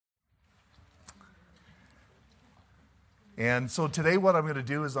And so today what I'm going to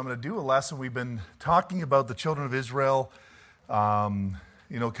do is I'm going to do a lesson. We've been talking about the children of Israel, coming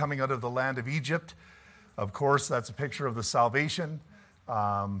out of the land of Egypt. Of course, that's a picture of the salvation.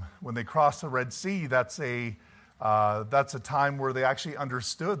 When they crossed the Red Sea, that's a time where they actually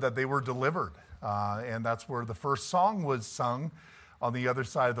understood that they were delivered. And that's where the first song was sung on the other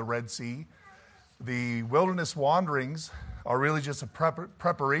side of the Red Sea. The wilderness wanderings are really just a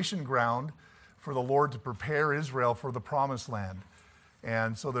preparation ground for the Lord to prepare Israel for the promised land.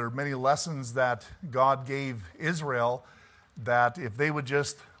 And so there are many lessons that God gave Israel that if they would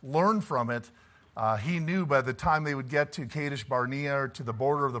just learn from it, he knew by the time they would get to Kadesh Barnea or to the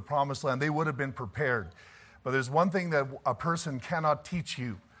border of the promised land, they would have been prepared. But there's one thing that a person cannot teach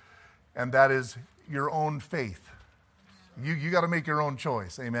you, and that is your own faith. You got to make your own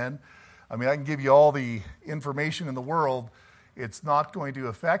choice, amen? I mean, I can give you all the information in the world. It's not going to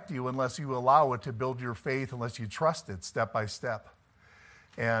affect you unless you allow it to build your faith, unless you trust it step by step.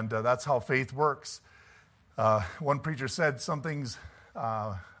 And that's how faith works. One preacher said some things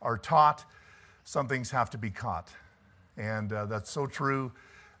are taught, some things have to be caught. And that's so true.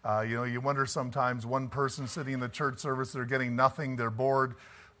 You wonder sometimes one person sitting in the church service, they're getting nothing, they're bored.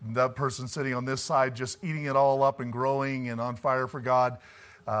 That person sitting on this side just eating it all up and growing and on fire for God.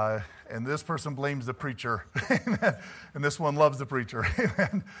 And this person blames the preacher. Amen. And this one loves the preacher.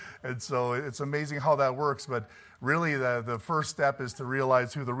 Amen. And so it's amazing how that works. But really the first step is to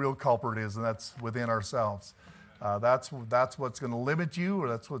realize who the real culprit is, and that's within ourselves. That's what's going to limit you, or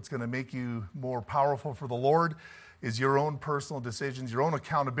that's what's going to make you more powerful for the Lord, is your own personal decisions, your own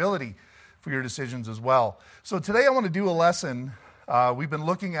accountability for your decisions as well. So today I want to do a lesson. We've been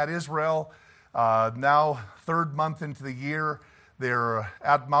looking at Israel now third month into the year. They're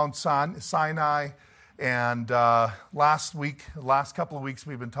at Mount Sinai, and last couple of weeks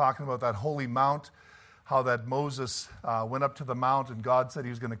we've been talking about that holy mount, how that Moses went up to the mount and God said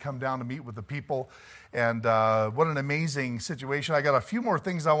he was going to come down to meet with the people. And what an amazing situation. I got a few more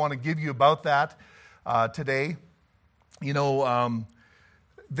things I want to give you about that today.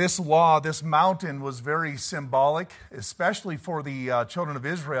 This law, this mountain was very symbolic, especially for the children of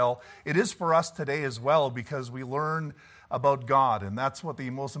Israel. It is for us today as well, because we learn about God. And that's what the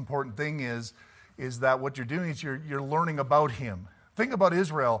most important thing is that what you're doing is you're learning about him. Think about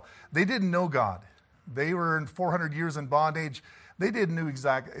Israel. They didn't know God. They were in 400 years in bondage. They didn't know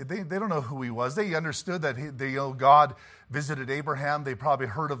exactly, they don't know who he was. They understood that God visited Abraham. They probably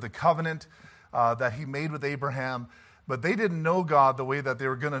heard of the covenant that he made with Abraham, but they didn't know God the way that they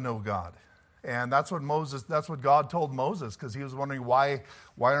were going to know God. And that's what God told Moses, because he was wondering, why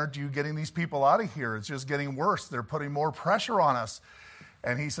aren't you getting these people out of here? It's just getting worse. They're putting more pressure on us.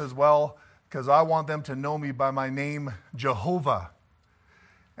 And he says, well, because I want them to know me by my name, Jehovah.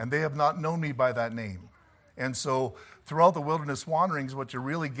 And they have not known me by that name. And so throughout the wilderness wanderings, what you're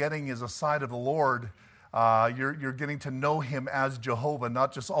really getting is a side of the Lord. You're getting to know him as Jehovah,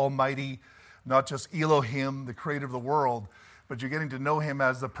 not just Almighty, not just Elohim, the creator of the world, but you're getting to know him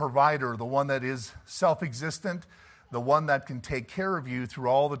as the provider, the one that is self-existent, the one that can take care of you through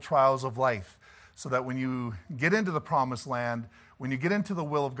all the trials of life, so that when you get into the promised land, when you get into the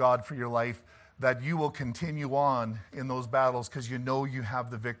will of God for your life, that you will continue on in those battles because you know you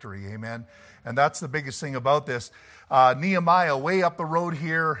have the victory. Amen. And that's the biggest thing about this. Nehemiah, way up the road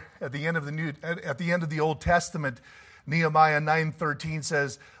here at the end of the Old Testament, Nehemiah 9:13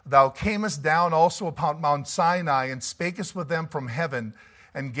 says, "Thou camest down also upon Mount Sinai, and spakest with them from heaven,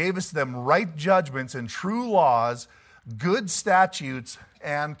 and gavest them right judgments and true laws, good statutes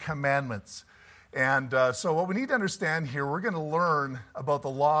and commandments." And so what we need to understand here, we're going to learn about the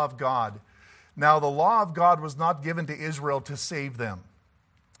law of God. Now, the law of God was not given to Israel to save them.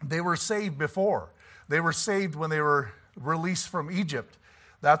 They were saved before. They were saved when they were released from Egypt.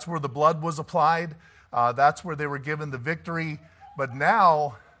 That's where the blood was applied. That's where they were given the victory. But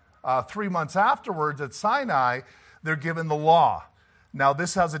now, 3 months afterwards at Sinai, they're given the law. Now,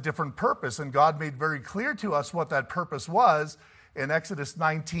 this has a different purpose, and God made very clear to us what that purpose was in Exodus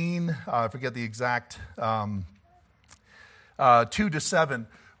 19, I forget the exact, 2-7,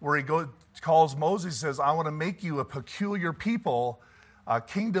 where he calls Moses, says, "I want to make you a peculiar people, a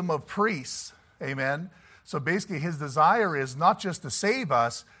kingdom of priests." Amen. So basically his desire is not just to save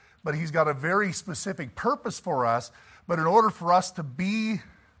us, but he's got a very specific purpose for us. But in order for us to be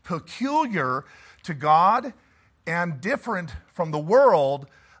peculiar to God and different from the world,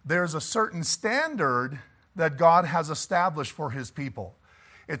 there's a certain standard that God has established for his people.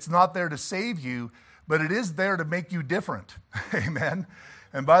 It's not there to save you, but it is there to make you different. Amen.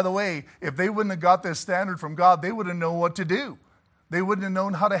 And by the way, if they wouldn't have got this standard from God, they wouldn't know what to do. They wouldn't have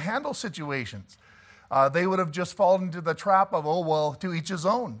known how to handle situations. they would have just fallen into the trap of, oh, well, to each his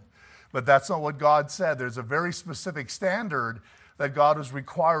own. But that's not what God said. There's a very specific standard that God was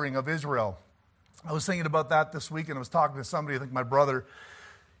requiring of Israel. I was thinking about that this week, and I was talking to somebody, I think my brother,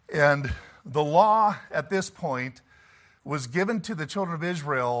 and the law at this point was given to the children of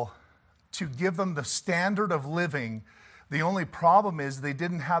Israel to give them the standard of living. The only problem is they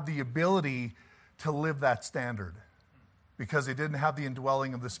didn't have the ability to live that standard because they didn't have the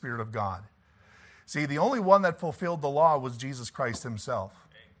indwelling of the Spirit of God. See, the only one that fulfilled the law was Jesus Christ himself.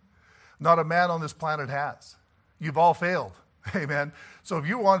 Not a man on this planet has. You've all failed. Amen. So if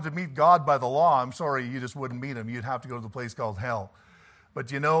you wanted to meet God by the law, I'm sorry, you just wouldn't meet him. You'd have to go to the place called hell.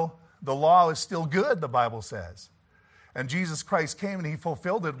 But you know, the law is still good, the Bible says. And Jesus Christ came and he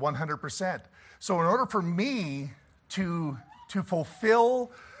fulfilled it 100%. So in order for me to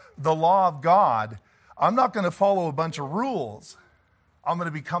fulfill the law of God, I'm not going to follow a bunch of rules. I'm going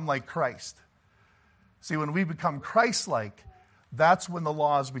to become like Christ. See, when we become Christ-like, that's when the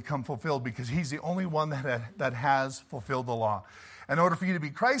law has become fulfilled, because he's the only one that has fulfilled the law. In order for you to be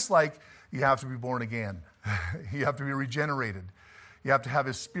Christ-like, you have to be born again. You have to be regenerated. You have to have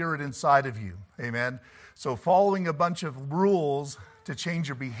his Spirit inside of you. Amen? So following a bunch of rules to change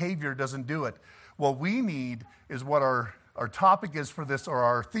your behavior doesn't do it. What we need is what our topic is for this, or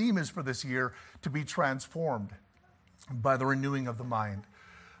our theme is for this year, to be transformed by the renewing of the mind,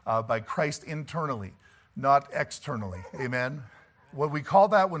 by Christ internally, not externally. Amen? What we call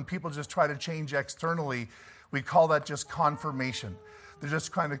that, when people just try to change externally, we call that just confirmation. They're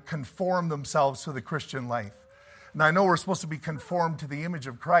just trying to conform themselves to the Christian life. And I know we're supposed to be conformed to the image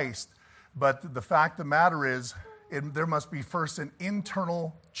of Christ, but the fact of the matter is, there must be first an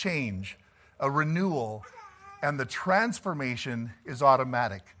internal change, a renewal, and the transformation is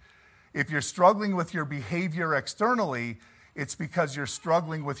automatic. If you're struggling with your behavior externally, it's because you're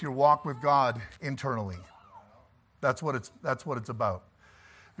struggling with your walk with God internally. That's what it's about.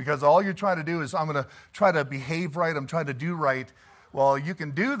 Because all you're trying to do is, I'm going to try to behave right, I'm trying to do right. Well, you can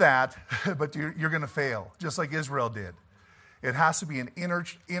do that, but you're going to fail, just like Israel did. It has to be an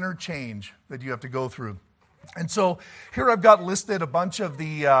inner change that you have to go through. And so here I've got listed a bunch of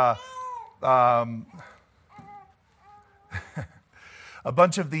the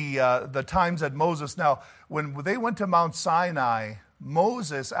times that Moses. Now, when they went to Mount Sinai,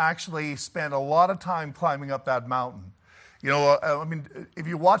 Moses actually spent a lot of time climbing up that mountain. You know, I mean, if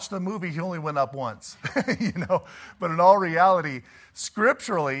you watch the movie, he only went up once, you know. But in all reality,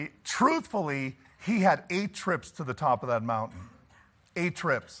 scripturally, truthfully, he had 8 trips to the top of that mountain. 8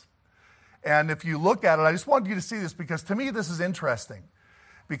 trips. And if you look at it, I just wanted you to see this, because to me this is interesting.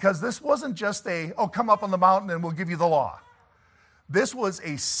 Because this wasn't just come up on the mountain and we'll give you the law. This was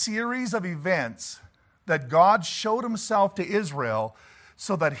a series of events that God showed himself to Israel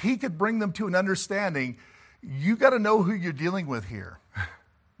so that he could bring them to an understanding. You got to know who you're dealing with here.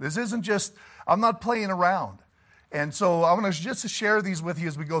 This isn't just, I'm not playing around. And so I want to just share these with you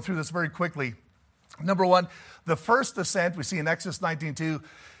as we go through this very quickly. Number one, the first ascent we see in Exodus 19:2.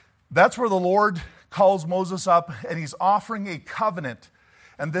 That's where the Lord calls Moses up and he's offering a covenant.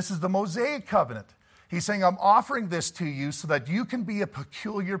 And this is the Mosaic covenant. He's saying, I'm offering this to you so that you can be a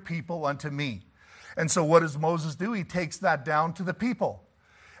peculiar people unto me. And so what does Moses do? He takes that down to the people.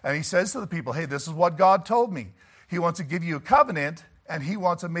 And he says to the people, hey, this is what God told me. He wants to give you a covenant, and he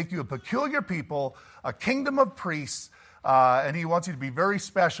wants to make you a peculiar people, a kingdom of priests, and he wants you to be very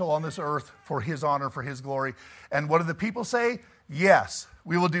special on this earth for his honor, for his glory. And what do the people say? Yes,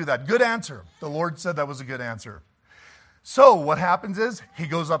 we will do that. Good answer. The Lord said that was a good answer. So what happens is he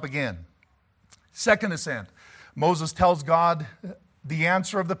goes up again. Second ascent. Moses tells God the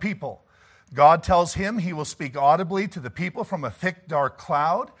answer of the people. God tells him he will speak audibly to the people from a thick, dark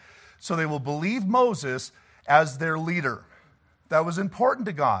cloud, so they will believe Moses as their leader. That was important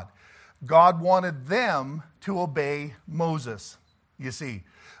to God. God wanted them to obey Moses, you see.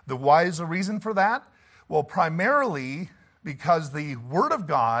 Why is the reason for that? Well, primarily because the Word of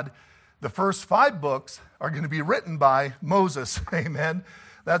God, the first 5 books, are going to be written by Moses. Amen.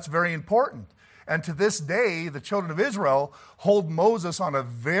 That's very important. And to this day, the children of Israel hold Moses on a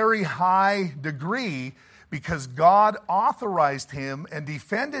very high degree because God authorized him and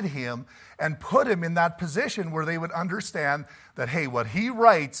defended him and put him in that position where they would understand that, hey, what he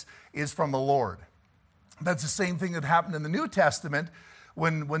writes is from the Lord. That's the same thing that happened in the New Testament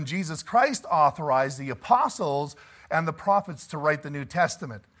when Jesus Christ authorized the apostles and the prophets to write the New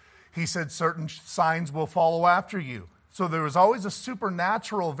Testament. He said certain signs will follow after you. So there was always a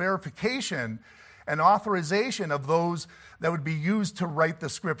supernatural verification and authorization of those that would be used to write the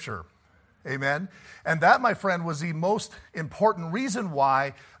scripture. Amen? And that, my friend, was the most important reason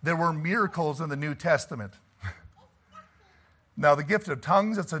why there were miracles in the New Testament. Now, the gift of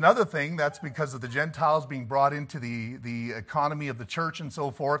tongues, it's another thing. That's because of the Gentiles being brought into the economy of the church and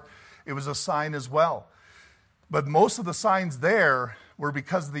so forth. It was a sign as well. But most of the signs there were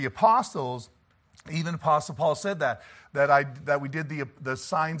because of the apostles. Even Apostle Paul said that we did the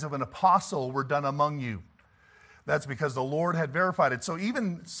signs of an apostle were done among you. That's because the Lord had verified it. So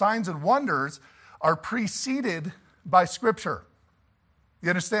even signs and wonders are preceded by Scripture. You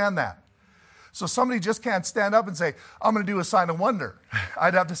understand that? So somebody just can't stand up and say, I'm going to do a sign and wonder.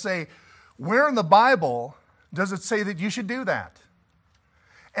 I'd have to say, where in the Bible does it say that you should do that?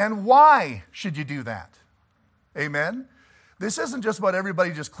 And why should you do that? Amen? This isn't just about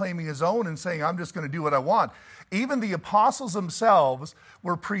everybody just claiming his own and saying, I'm just going to do what I want. Even the apostles themselves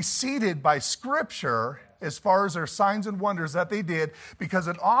were preceded by Scripture as far as their signs and wonders that they did, because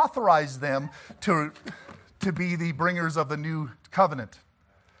it authorized them to be the bringers of the new covenant,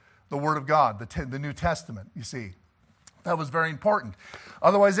 the Word of God, the New Testament, you see. That was very important.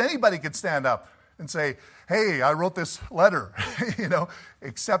 Otherwise, anybody could stand up and say, hey, I wrote this letter,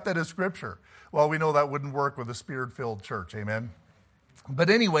 accept it as Scripture. Well, we know that wouldn't work with a Spirit-filled church, amen?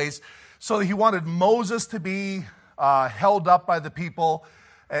 But anyways, so he wanted Moses to be held up by the people,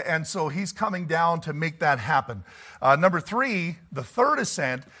 and so he's coming down to make that happen. Number 3, the third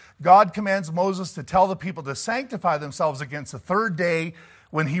ascent, God commands Moses to tell the people to sanctify themselves against the third day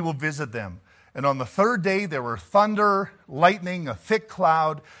when he will visit them. And on the third day, there were thunder, lightning, a thick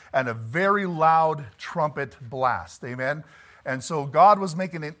cloud, and a very loud trumpet blast. Amen? And so God was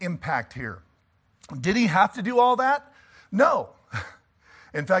making an impact here. Did he have to do all that? No.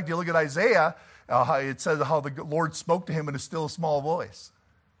 In fact, you look at Isaiah, it says how the Lord spoke to him in a still small voice.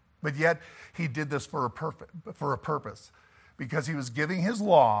 But yet, he did this for a purpose. Because he was giving his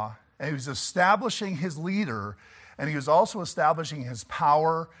law, and he was establishing his leader, and he was also establishing his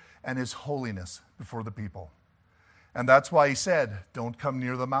power and his holiness before the people. And that's why he said, don't come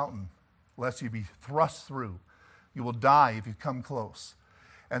near the mountain, lest you be thrust through. You will die if you come close.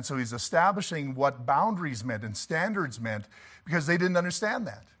 And so he's establishing what boundaries meant and standards meant, because they didn't understand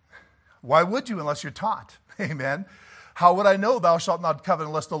that. Why would you unless you're taught? Amen. How would I know thou shalt not covet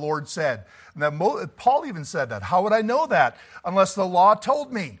unless the Lord said? And that Paul even said that. How would I know that unless the law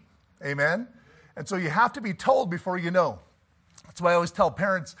told me? Amen. And so you have to be told before you know. That's why I always tell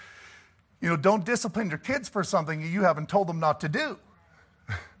parents, don't discipline your kids for something you haven't told them not to do.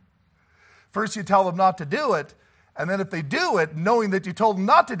 First you tell them not to do it, and then if they do it, knowing that you told them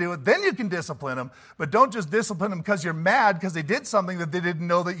not to do it, then you can discipline them. But don't just discipline them because you're mad because they did something that they didn't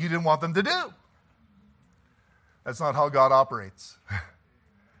know that you didn't want them to do. That's not how God operates.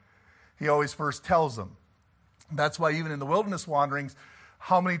 He always first tells them. That's why even in the wilderness wanderings,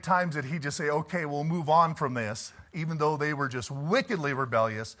 how many times did he just say, okay, we'll move on from this, even though they were just wickedly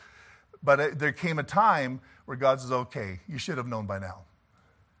rebellious. But there came a time where God says, okay, you should have known by now.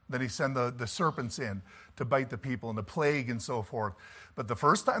 Then he sent the serpents in to bite the people and the plague and so forth. But the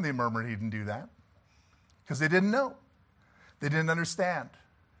first time they murmured, he didn't do that because they didn't know. They didn't understand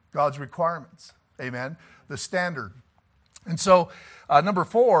God's requirements. Amen. The standard. And so, number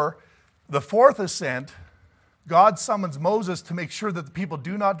 4, the fourth ascent, God summons Moses to make sure that the people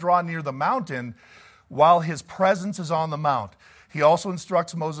do not draw near the mountain while his presence is on the mount. He also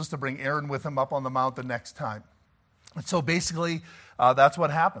instructs Moses to bring Aaron with him up on the mount the next time. And so basically, that's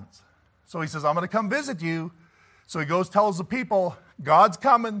what happens. So he says, I'm going to come visit you. So he goes, tells the people, God's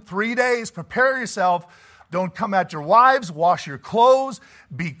coming, 3 days, prepare yourself. Don't come at your wives, wash your clothes,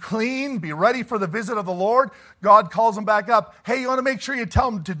 be clean, be ready for the visit of the Lord. God calls them back up. Hey, you want to make sure you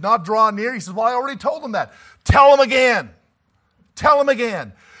tell them to not draw near? He says, well, I already told them that. Tell them again. Tell them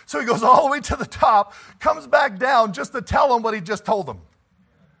again. So he goes all the way to the top, comes back down just to tell them what he just told them.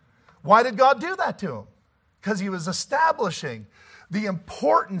 Why did God do that to him? Because he was establishing the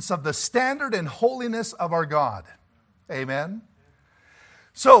importance of the standard and holiness of our God. Amen?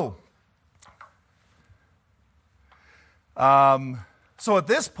 So at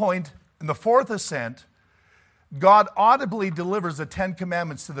this point, in the fourth ascent, God audibly delivers the 10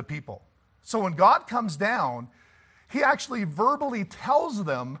 commandments to the people. So when God comes down, he actually verbally tells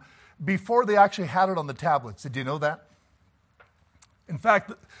them before they actually had it on the tablets. Did you know that? In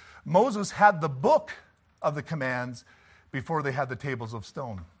fact, Moses had the book of the commands before they had the tables of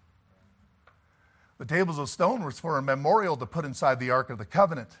stone. The tables of stone was for a memorial to put inside the Ark of the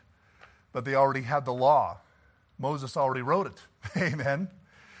Covenant, but they already had the law. Moses already wrote it. Amen.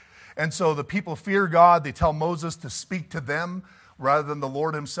 And so the people fear God. They tell Moses to speak to them rather than the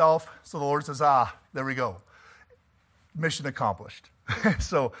Lord himself. So the Lord says, there we go. mission accomplished.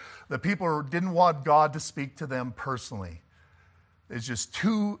 So the people didn't want God to speak to them personally. It's just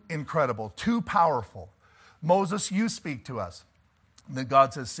too incredible, too powerful. Moses, you speak to us. And then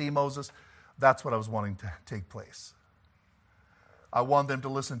God says, see, Moses, that's what I was wanting to take place. I want them to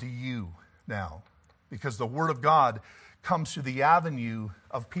listen to you now, because the word of God comes through the avenue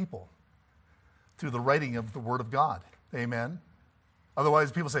of people, through the writing of the word of God. Amen?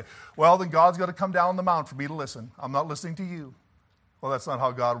 Otherwise, people say, well, then God's got to come down the mountain for me to listen. I'm not listening to you. Well, that's not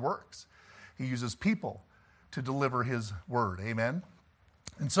how God works. He uses people to deliver his word. Amen?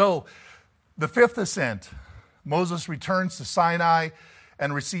 And so, the fifth ascent, Moses returns to Sinai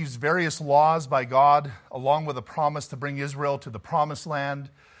and receives various laws by God, along with a promise to bring Israel to the promised land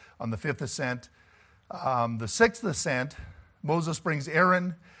on the fifth ascent. The sixth ascent, Moses brings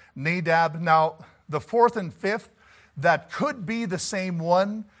Aaron, Nadab. Now, the fourth and fifth, that could be the same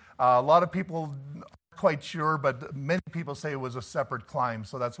one. A lot of people aren't quite sure, but many people say it was a separate climb,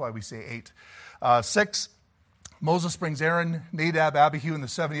 so that's why we say 8. 6, Moses brings Aaron, Nadab, Abihu, and the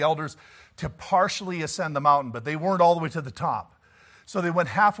 70 elders to partially ascend the mountain, but they weren't all the way to the top. So they went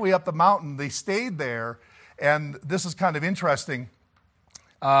halfway up the mountain. They stayed there, and this is kind of interesting.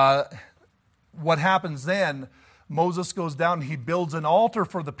 What happens then, Moses goes down, he builds an altar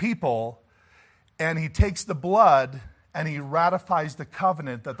for the people, and he takes the blood and he ratifies the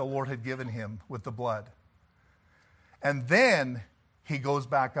covenant that the Lord had given him with the blood. And then he goes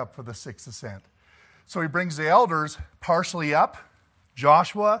back up for the sixth ascent. So he brings the elders partially up.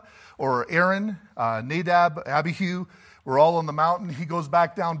 Joshua or Aaron, Nadab, Abihu were all on the mountain. He goes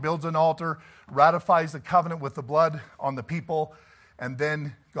back down, builds an altar, ratifies the covenant with the blood on the people, and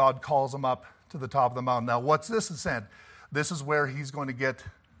then God calls him up to the top of the mountain. Now, what's this ascent? This is where he's going to get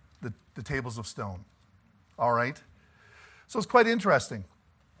the tables of stone. All right? So it's quite interesting.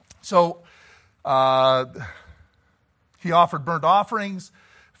 So he offered burnt offerings,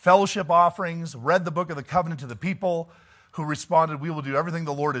 fellowship offerings, read the book of the covenant to the people, who responded, we will do everything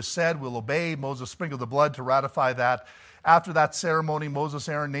the Lord has said, we'll obey. Moses sprinkled the blood to ratify that. After that ceremony, Moses,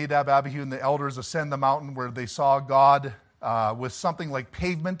 Aaron, Nadab, Abihu, and the elders ascend the mountain where they saw God with something like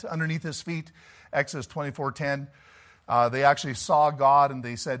pavement underneath his feet. Exodus 24:10. They actually saw God and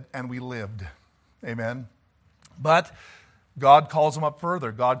they said, and we lived. Amen. But God calls them up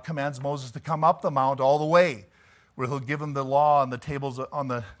further. God commands Moses to come up the mount all the way, where he'll give him the law on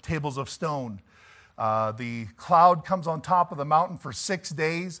the tables of stone. The cloud comes on top of the mountain for 6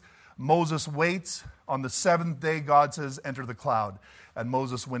 days. Moses waits. On the seventh day, God says, enter the cloud. And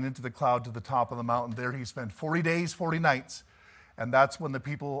Moses went into the cloud to the top of the mountain. There he spent 40 days, 40 nights. And that's when the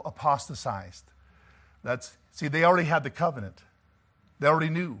people apostatized. See, they already had the covenant. They already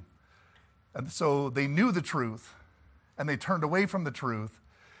knew. And so they knew the truth, and they turned away from the truth.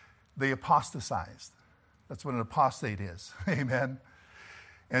 They apostatized. That's what an apostate is. Amen.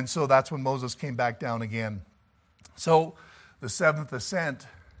 And so that's when Moses came back down again. So the seventh ascent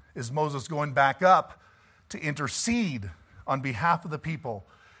is Moses going back up to intercede on behalf of the people,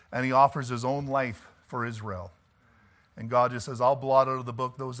 and he offers his own life for Israel. And God just says, I'll blot out of the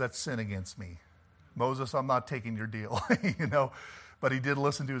book those that sin against me. Moses, I'm not taking your deal, but he did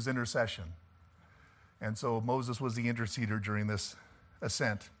listen to his intercession. And so Moses was the interceder during this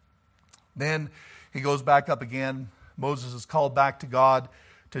ascent. Then he goes back up again. Moses is called back to God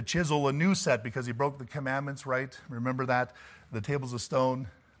to chisel a new set because he broke the commandments, right? Remember that? The tables of stone.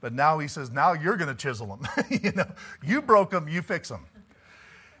 But now he says, now you're going to chisel them. You broke them, you fix them.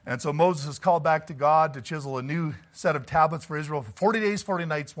 And so Moses is called back to God to chisel a new set of tablets for Israel for 40 days, 40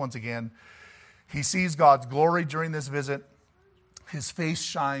 nights once again. He sees God's glory during this visit. His face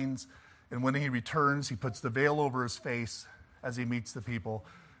shines. And when he returns, he puts the veil over his face as he meets the people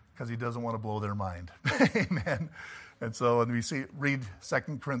because he doesn't want to blow their mind. Amen. And so when we read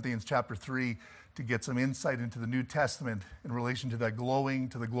 2 Corinthians chapter 3 to get some insight into the New Testament in relation to that glowing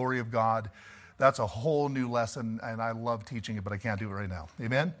to the glory of God, that's a whole new lesson, and I love teaching it, but I can't do it right now.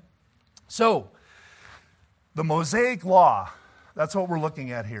 Amen? So, the Mosaic Law, that's what we're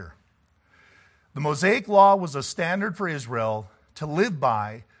looking at here. The Mosaic Law was a standard for Israel to live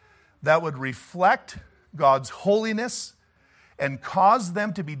by that would reflect God's holiness and cause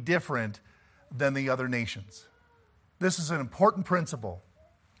them to be different than the other nations. This is an important principle.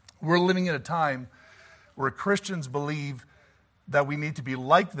 We're living in a time where Christians believe that we need to be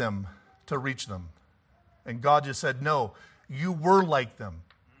like them to reach them. And God just said, no, you were like them.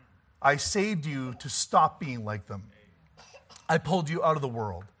 I saved you to stop being like them. I pulled you out of the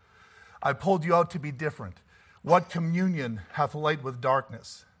world. I pulled you out to be different. What communion hath light with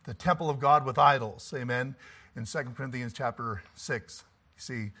darkness? The temple of God with idols. Amen. In 2 Corinthians chapter 6. You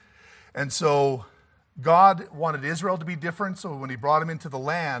see. And so God wanted Israel to be different, so when he brought them into the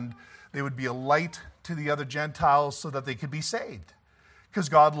land, they would be a light to the other Gentiles so that they could be saved. Because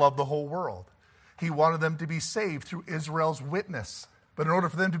God loved the whole world. He wanted them to be saved through Israel's witness. But in order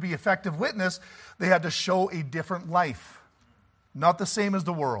for them to be effective witness, they had to show a different life. Not the same as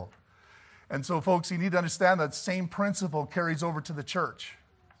the world. And so, folks, you need to understand that same principle carries over to the church.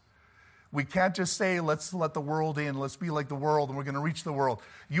 We can't just say, let's let the world in, let's be like the world, and we're going to reach the world.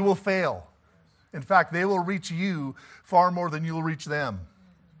 You will fail. In fact, they will reach you far more than you'll reach them.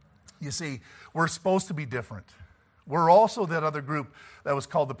 You see, we're supposed to be different. We're also that other group that was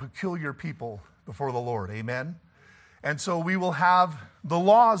called the peculiar people before the Lord. Amen? And so we will have the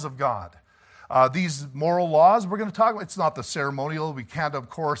laws of God. These moral laws, we're going to talk about, it's not the ceremonial. We can't, of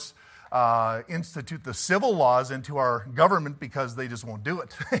course, institute the civil laws into our government because they just won't do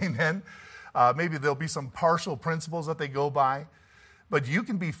it. Amen? Maybe there'll be some partial principles that they go by. But you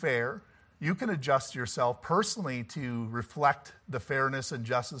can be fair. You can adjust yourself personally to reflect the fairness and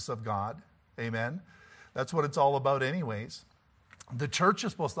justice of God. Amen? That's what it's all about anyways. The church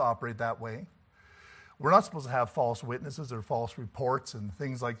is supposed to operate that way. We're not supposed to have false witnesses or false reports and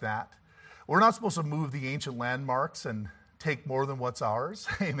things like that. We're not supposed to move the ancient landmarks and take more than what's ours.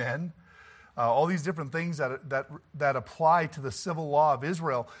 Amen? All these different things that apply to the civil law of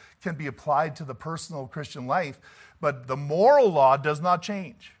Israel can be applied to the personal Christian life, but the moral law does not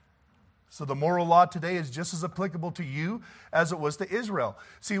change. So the moral law today is just as applicable to you as it was to Israel.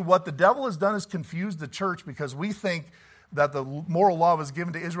 See, what the devil has done is confused the church because we think that the moral law was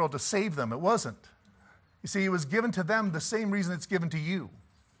given to Israel to save them. It wasn't. You see, it was given to them the same reason it's given to you,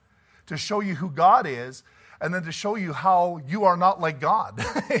 to show you who God is, and then to show you how you are not like God.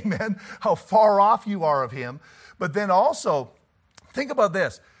 Amen? How far off you are of him. But then also, think about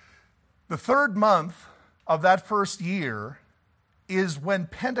this. The third month of that first year is when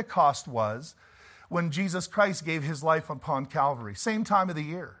Pentecost was, when Jesus Christ gave his life upon Calvary. Same time of the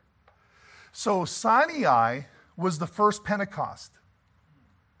year. So Sinai was the first Pentecost.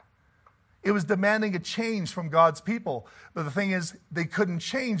 It was demanding a change from God's people. But the thing is, they couldn't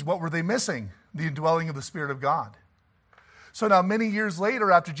change. What were they missing? The indwelling of the Spirit of God. So now many years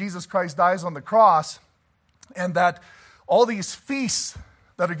later, after Jesus Christ dies on the cross, and that all these feasts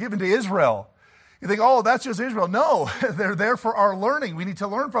that are given to Israel, you think, oh, that's just Israel. No, they're there for our learning. We need to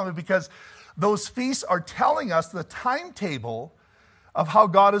learn from it because those feasts are telling us the timetable of how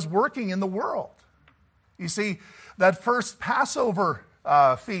God is working in the world. You see, that first Passover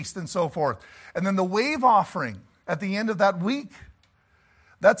feast and so forth, and then the wave offering at the end of that week,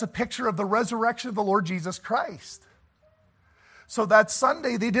 that's a picture of the resurrection of the Lord Jesus Christ. So that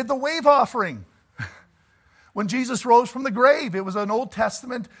Sunday, they did the wave offering. When Jesus rose from the grave, it was an Old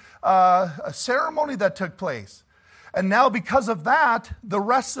Testament a ceremony that took place. And now because of that, the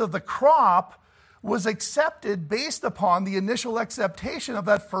rest of the crop was accepted based upon the initial acceptation of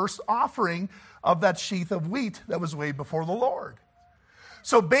that first offering of that sheath of wheat that was weighed before the Lord.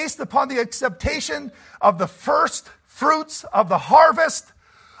 So based upon the acceptation of the first fruits of the harvest,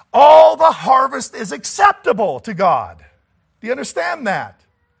 all the harvest is acceptable to God. Do you understand that?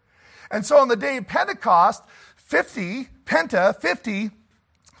 And so on the day of Pentecost, 50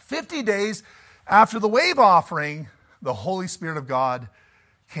 days after the wave offering, the Holy Spirit of God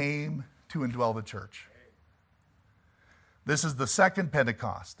came to indwell the church. This is the second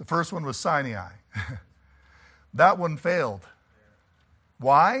Pentecost. The first one was Sinai. That one failed.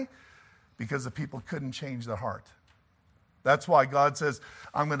 Why? Because the people couldn't change their heart. That's why God says,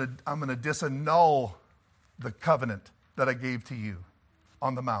 I'm going to disannul the covenant that I gave to you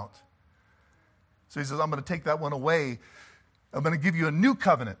on the mount. So he says, I'm going to take that one away. I'm going to give you a new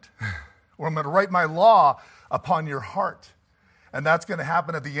covenant, or I'm going to write my law upon your heart. And that's going to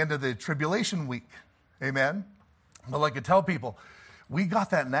happen at the end of the tribulation week. Amen? But like I tell people, we got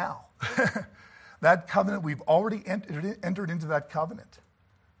that now. That covenant, we've already entered into that covenant.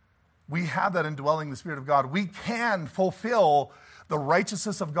 We have that indwelling the Spirit of God. We can fulfill the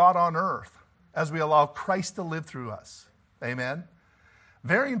righteousness of God on earth as we allow Christ to live through us. Amen?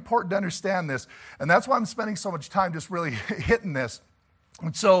 Very important to understand this. And that's why I'm spending so much time just really hitting this.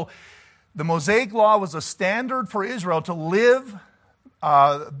 And so the Mosaic Law was a standard for Israel to live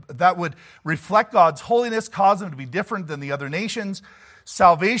that would reflect God's holiness, cause them to be different than the other nations.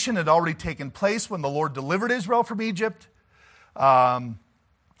 Salvation had already taken place when the Lord delivered Israel from Egypt.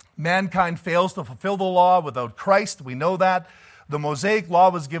 Mankind fails to fulfill the law without Christ. We know that. The Mosaic Law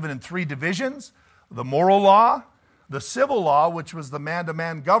was given in 3 divisions. The moral law, the civil law, which was the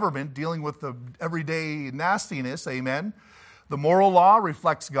man-to-man government dealing with the everyday nastiness, amen. The moral law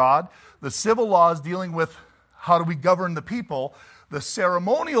reflects God. The civil law is dealing with how do we govern the people. The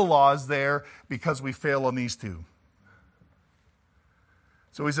ceremonial law is there because we fail on these two.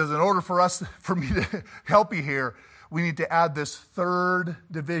 So he says, in order for me to help you here, we need to add this third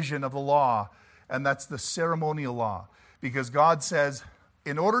division of the law, and that's the ceremonial law. Because God says,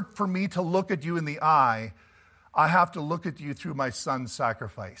 in order for me to look at you in the eye, I have to look at you through my son's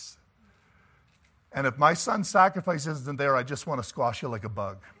sacrifice. And if my son's sacrifice isn't there, I just want to squash you like a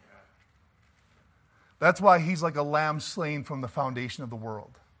bug. That's why he's like a lamb slain from the foundation of the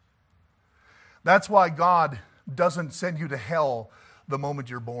world. That's why God doesn't send you to hell the moment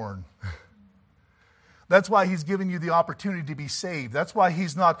you're born. That's why he's given you the opportunity to be saved. That's why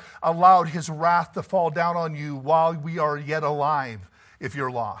he's not allowed his wrath to fall down on you while we are yet alive if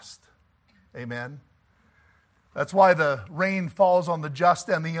you're lost. Amen. That's why the rain falls on the just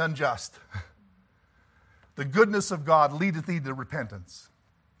and the unjust. The goodness of God leadeth thee to repentance.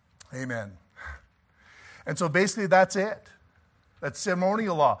 Amen. And so basically that's it. That's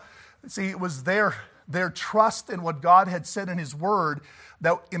ceremonial law. See, it was their trust in what God had said in his word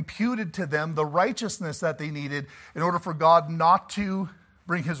that imputed to them the righteousness that they needed in order for God not to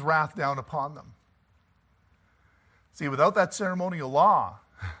bring his wrath down upon them. See, without that ceremonial law,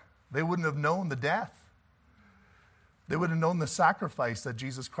 they wouldn't have known the death. They wouldn't have known the sacrifice that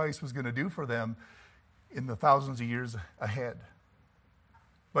Jesus Christ was going to do for them in the thousands of years ahead.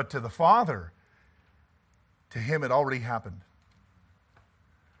 But to the Father, to him it already happened.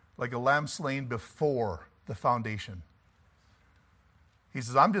 Like a lamb slain before the foundation. He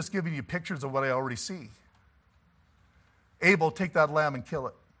says, I'm just giving you pictures of what I already see. Abel, take that lamb and kill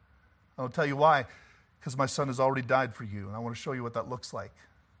it. I'll tell you why. Because my son has already died for you, and I want to show you what that looks like.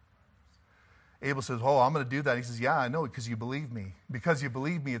 Abel says, oh, I'm going to do that. He says, yeah, I know, because you believe me. Because you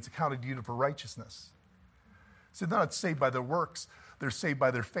believe me, it's accounted to you for righteousness. So they're not saved by their works. They're saved by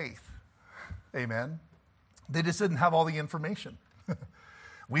their faith. Amen. They just didn't have all the information.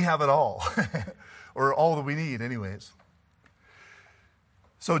 We have it all. Or all that we need anyways.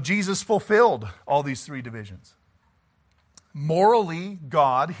 So Jesus fulfilled all these three divisions. Morally,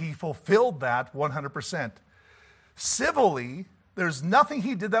 God, he fulfilled that 100%. Civilly, there's nothing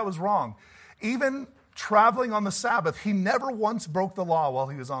he did that was wrong. Even traveling on the Sabbath, he never once broke the law while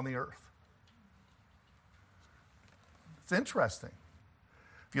he was on the earth. It's interesting.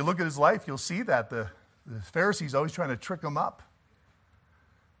 If you look at his life, you'll see that the Pharisees always trying to trick him up.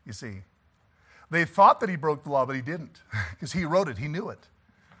 You see. They thought that he broke the law, but he didn't. Because he wrote it. He knew it.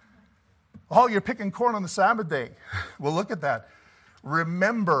 Oh, you're picking corn on the Sabbath day. Well, look at that.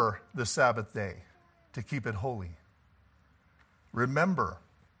 Remember the Sabbath day to keep it holy. Remember.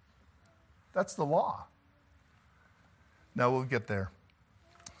 That's the law. Now we'll get there.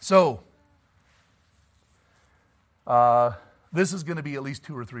 So, this is going to be at least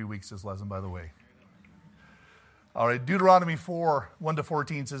 2 or 3 weeks, this lesson, by the way. All right, Deuteronomy 4,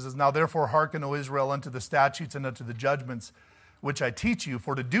 1-14 says, Now therefore hearken, O Israel, unto the statutes and unto the judgments which I teach you,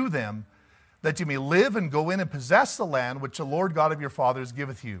 for to do them, that you may live and go in and possess the land which the Lord God of your fathers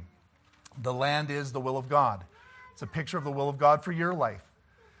giveth you. The land is the will of God. It's a picture of the will of God for your life.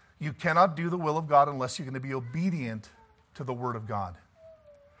 You cannot do the will of God unless you're going to be obedient to the word of God.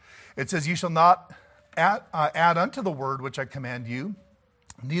 It says, You shall not add unto the word which I command you,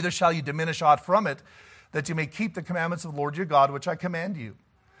 neither shall you diminish aught from it, that you may keep the commandments of the Lord your God, which I command you.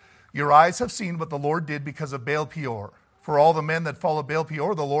 Your eyes have seen what the Lord did because of Baal Peor. For all the men that follow Baal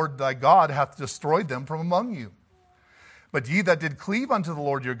Peor, the Lord thy God hath destroyed them from among you. But ye that did cleave unto the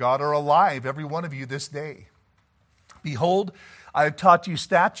Lord your God are alive, every one of you this day. Behold, I have taught you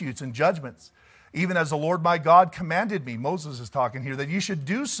statutes and judgments, even as the Lord my God commanded me. Moses is talking here, that you should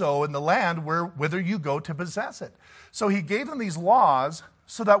do so in the land whither you go to possess it. So he gave them these laws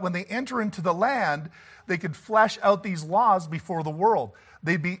so that when they enter into the land, they could flesh out these laws before the world.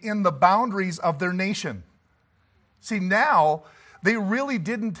 They'd be in the boundaries of their nation. See, now, they really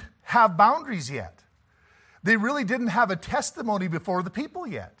didn't have boundaries yet. They really didn't have a testimony before the people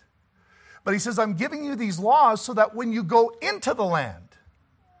yet. But he says, I'm giving you these laws so that when you go into the land,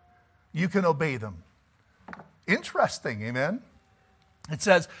 you can obey them. Interesting, amen? It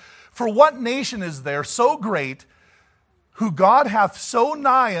says, For what nation is there so great who hath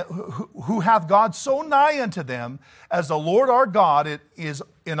God so nigh unto them as the Lord our God it is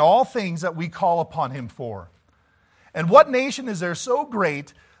in all things that we call upon him for? And what nation is there so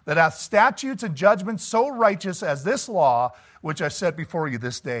great that hath statutes and judgments so righteous as this law, which I set before you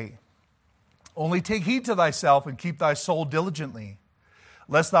this day? Only take heed to thyself and keep thy soul diligently,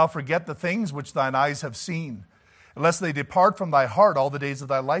 lest thou forget the things which thine eyes have seen, lest they depart from thy heart all the days of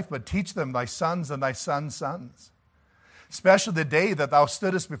thy life, but teach them thy sons and thy sons' sons. Especially the day that thou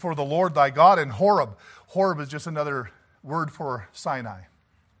stoodest before the Lord thy God in Horeb. Horeb is just another word for Sinai.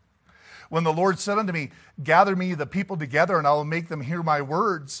 When the Lord said unto me, gather me the people together, and I will make them hear my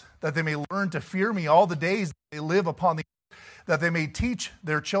words, that they may learn to fear me all the days that they live upon the earth, that they may teach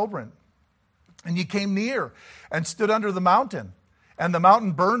their children. And ye came near, and stood under the mountain. And the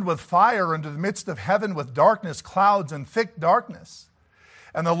mountain burned with fire into the midst of heaven with darkness, clouds, and thick darkness.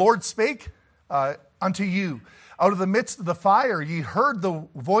 And the Lord spake unto you, out of the midst of the fire. Ye heard the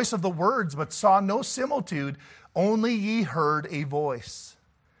voice of the words, but saw no similitude, only ye heard a voice.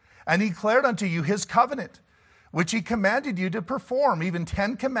 And he declared unto you his covenant, which he commanded you to perform, even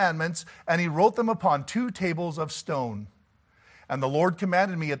 10 commandments, and he wrote them upon 2 tables of stone. And the Lord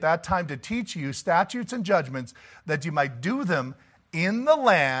commanded me at that time to teach you statutes and judgments, that you might do them in the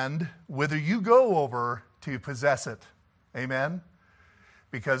land whither you go over to possess it. Amen?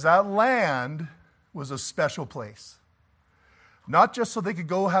 Because that land was a special place. Not just so they could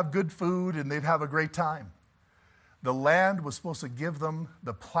go have good food and they'd have a great time. The land was supposed to give them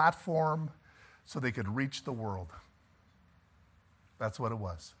the platform so they could reach the world. That's what it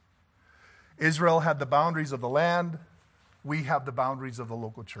was. Israel had the boundaries of the land. We have the boundaries of the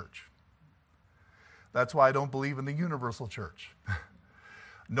local church. That's why I don't believe in the universal church.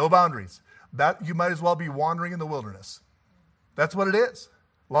 No boundaries. That you might as well be wandering in the wilderness. That's what it is.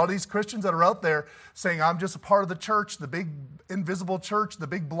 A lot of these Christians that are out there saying, I'm just a part of the church, the big invisible church, the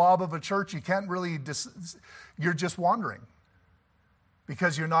big blob of a church, you can't really, you're just wandering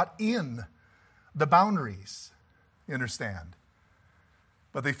because you're not in the boundaries, you understand?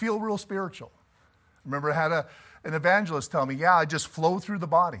 But they feel real spiritual. Remember, I had an evangelist tell me, yeah, I just flow through the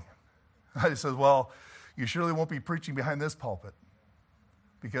body. I said, well, you surely won't be preaching behind this pulpit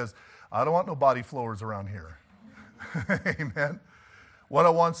because I don't want no body flowers around here. Amen. What I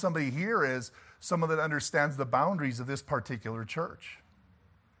want somebody here is someone that understands the boundaries of this particular church.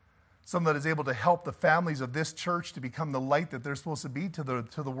 Someone that is able to help the families of this church to become the light that they're supposed to be to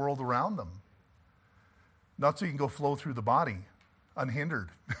the world around them. Not so you can go flow through the body unhindered,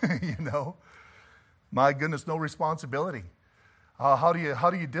 you know. My goodness, no responsibility. How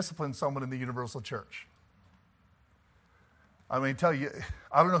do you discipline someone in the universal church? I mean, tell you,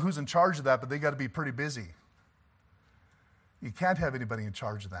 I don't know who's in charge of that, but they got to be pretty busy. You can't have anybody in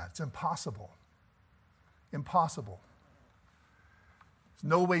charge of that. It's impossible. Impossible. There's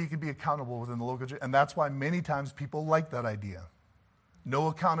no way you can be accountable within the local church. And that's why many times people like that idea. No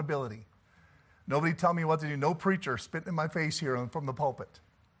accountability. Nobody tell me what to do. No preacher spitting in my face here from the pulpit.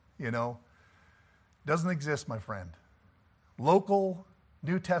 You know. Doesn't exist, my friend. Local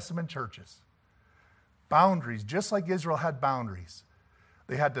New Testament churches. Boundaries, just like Israel had boundaries.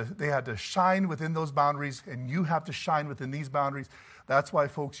 They had to shine within those boundaries, and you have to shine within these boundaries. That's why,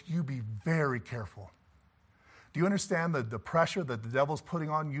 folks, you be very careful. Do you understand the pressure that the devil's putting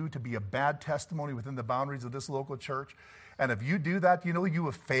on you to be a bad testimony within the boundaries of this local church? And if you do that, you know you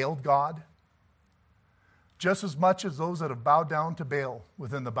have failed God. Just as much as those that have bowed down to Baal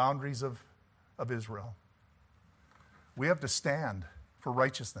within the boundaries of Israel. We have to stand for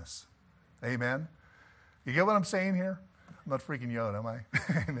righteousness. Amen? You get what I'm saying here? I'm not freaking you out, am I?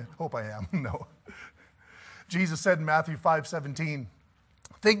 Hope I am. No. Jesus said in Matthew 5:17,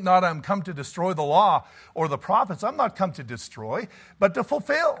 think not I'm come to destroy the law or the prophets. I'm not come to destroy, but to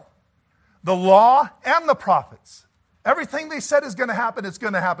fulfill the law and the prophets. Everything they said is going to happen, it's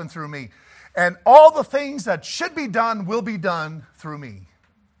going to happen through me. And all the things that should be done will be done through me.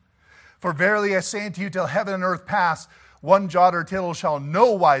 For verily I say unto you, till heaven and earth pass, one jot or tittle shall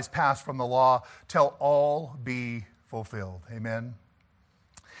no wise pass from the law, till all be fulfilled. Amen.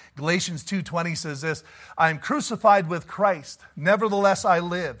 Galatians 2:20 says this, I am crucified with Christ, nevertheless I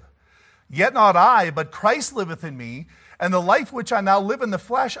live. Yet not I, but Christ liveth in me, and the life which I now live in the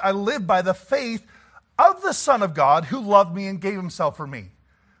flesh, I live by the faith of the Son of God, who loved me and gave himself for me.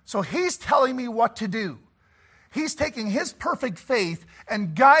 So he's telling me what to do. He's taking his perfect faith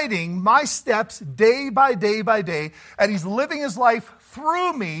and guiding my steps day by day by day, and he's living his life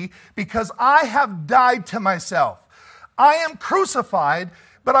through me because I have died to myself. I am crucified,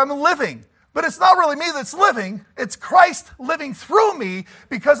 but I'm living. But it's not really me that's living. It's Christ living through me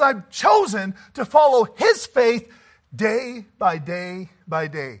because I've chosen to follow his faith day by day by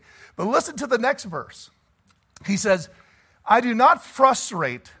day. But listen to the next verse. He says, I do not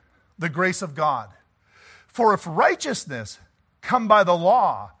frustrate the grace of God. For if righteousness come by the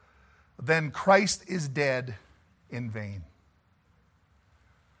law, then Christ is dead in vain.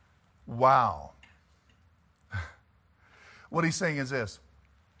 Wow. What he's saying is this.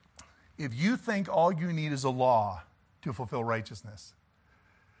 If you think all you need is a law to fulfill righteousness,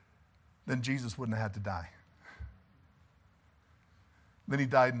 then Jesus wouldn't have had to die. Then he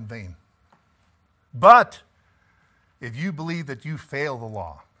died in vain. But if you believe that you fail the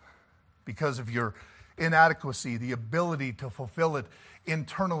law because of your inadequacy, the ability to fulfill it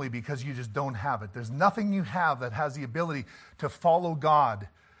internally because you just don't have it. There's nothing you have that has the ability to follow God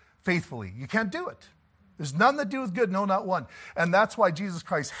faithfully. You can't do it. There's none that doeth good, no, not one. And that's why Jesus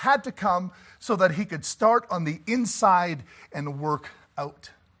Christ had to come, so that he could start on the inside and work out.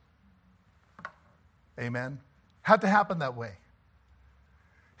 Amen? Had to happen that way.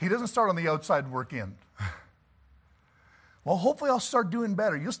 He doesn't start on the outside and work in. Well, hopefully I'll start doing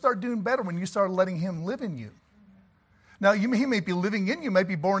better. You'll start doing better when you start letting him live in you. Now, he may be living in you, might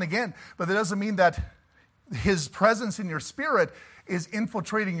be born again, but that doesn't mean that his presence in your spirit is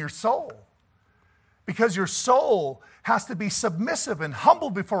infiltrating your soul. Because your soul has to be submissive and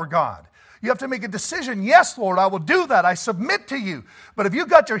humble before God. You have to make a decision. Yes, Lord, I will do that. I submit to you. But if you've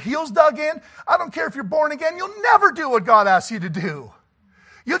got your heels dug in, I don't care if you're born again, you'll never do what God asks you to do.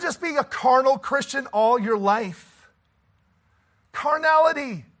 You'll just be a carnal Christian all your life.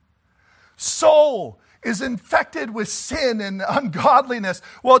 Carnality. Soul is infected with sin and ungodliness,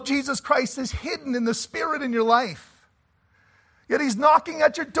 while Jesus Christ is hidden in the Spirit in your life. Yet he's knocking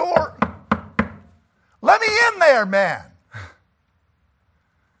at your door. Let me in there, man.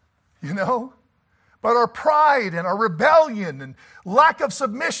 You know? But our pride and our rebellion and lack of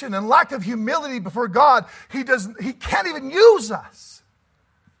submission and lack of humility before God, he can't even use us.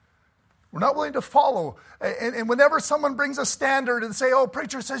 We're not willing to follow. And whenever someone brings a standard and say, oh,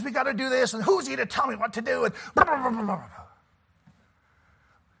 preacher says we got to do this, and who's he to tell me what to do? And blah, blah, blah, blah,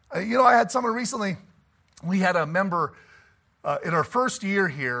 blah. You know, I had someone recently, we had a member in our first year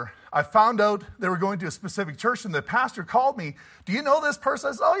here. I found out they were going to a specific church, and the pastor called me. Do you know this person?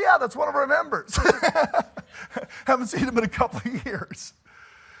 I said, oh, yeah, that's one of our members. Haven't seen him in a couple of years.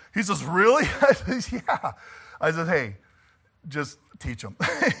 He says, really? I said, yeah. I said, hey, just teach them.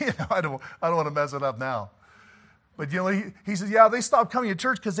 I don't want to mess it up now. But, you know, he says, yeah, they stopped coming to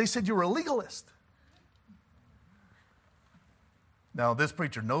church because they said you were a legalist. Now, this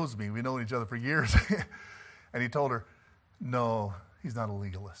preacher knows me. We've known each other for years. And he told her, no, he's not a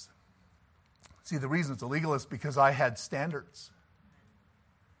legalist. See, the reason it's a legalist because I had standards.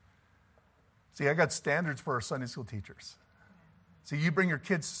 See, I got standards for our Sunday school teachers. See, you bring your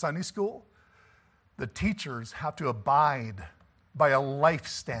kids to Sunday school, the teachers have to abide by a life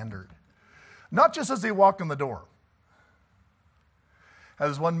standard. Not just as they walk in the door.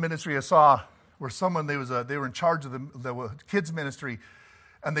 There's one ministry I saw where someone, they were in charge of the kids ministry,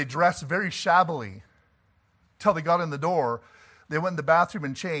 and they dressed very shabbily till they got in the door. They went in the bathroom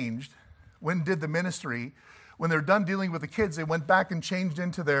and changed, went and did the ministry. When they're done dealing with the kids, they went back and changed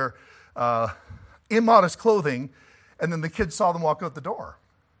into their immodest clothing, and then the kids saw them walk out the door.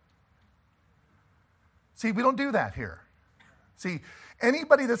 See, we don't do that here. See,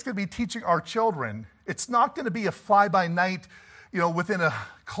 anybody that's going to be teaching our children, it's not going to be a fly-by-night, within a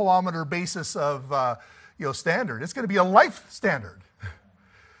kilometer basis of, standard. It's going to be a life standard.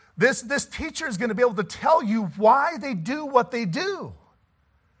 This teacher is going to be able to tell you why they do what they do.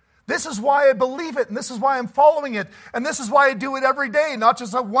 This is why I believe it, and this is why I'm following it, and this is why I do it every day, not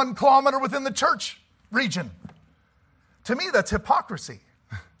just a 1 kilometer within the church region. To me, that's hypocrisy.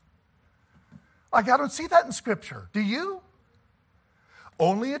 I don't see that in Scripture. Do you?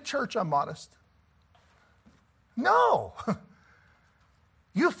 Only at church I'm modest. No.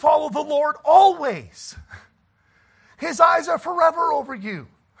 You follow the Lord always. His eyes are forever over you.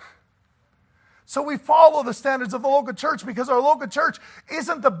 So we follow the standards of the local church because our local church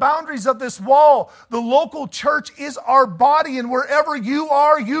isn't the boundaries of this wall. The local church is our body, and wherever you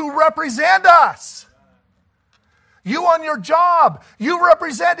are, you represent us. You on your job, you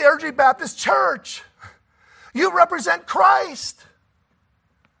represent Airdrie Baptist Church. You represent Christ.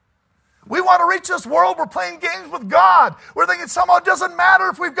 We want to reach this world. We're playing games with God. We're thinking somehow it doesn't matter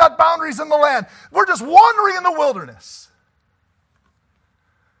if we've got boundaries in the land. We're just wandering in the wilderness.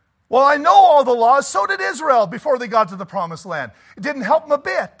 Well, I know all the laws. So did Israel before they got to the promised land. It didn't help them a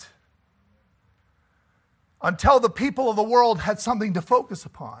bit until the people of the world had something to focus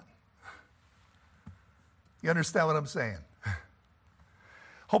upon. You understand what I'm saying?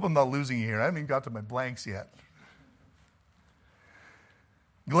 Hope I'm not losing you here. I haven't even got to my blanks yet.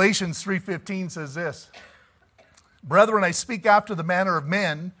 Galatians 3:15 says this, Brethren, I speak after the manner of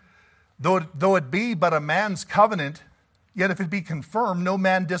men, though it be but a man's covenant, yet if it be confirmed, no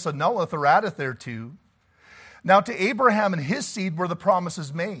man disannulleth or addeth thereto. Now to Abraham and his seed were the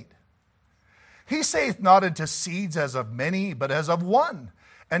promises made. He saith not unto seeds as of many, but as of one,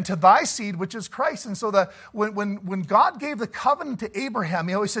 and to thy seed, which is Christ. And so that when God gave the covenant to Abraham,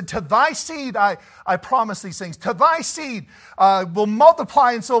 he always said, to thy seed I promise these things. To thy seed will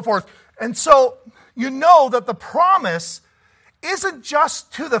multiply and so forth. And so you know that the promise isn't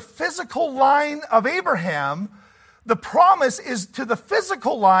just to the physical line of Abraham. The promise is to the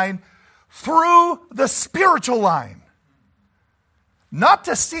physical line through the spiritual line. Not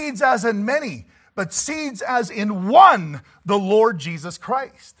to seeds as in many, but seeds as in one, the Lord Jesus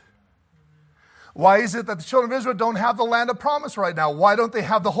Christ. Why is it that the children of Israel don't have the land of promise right now? Why don't they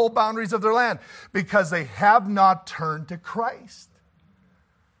have the whole boundaries of their land? Because they have not turned to Christ.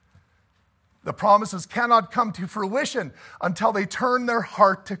 The promises cannot come to fruition until they turn their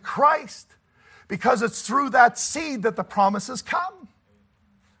heart to Christ, because it's through that seed that the promises come.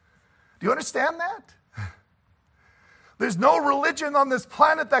 Do you understand that? There's no religion on this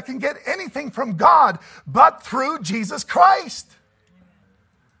planet that can get anything from God but through Jesus Christ.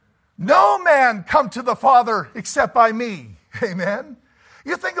 No man come to the Father except by me. Amen.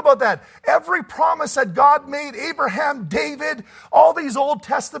 You think about that. Every promise that God made, Abraham, David, all these Old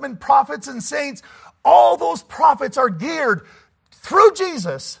Testament prophets and saints, all those prophets are geared through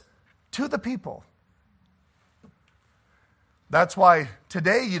Jesus to the people. That's why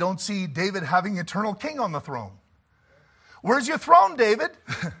today you don't see David having eternal king on the throne. Where's your throne, David?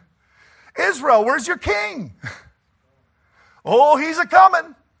 Israel, where's your king? Oh, he's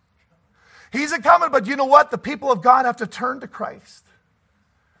a-coming. He's a-coming, but you know what? The people of God have to turn to Christ.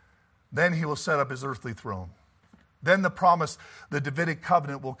 Then he will set up his earthly throne. Then the promise, the Davidic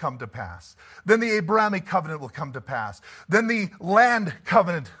covenant will come to pass. Then the Abrahamic covenant will come to pass. Then the land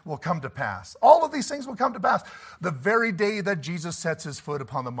covenant will come to pass. All of these things will come to pass the very day that Jesus sets his foot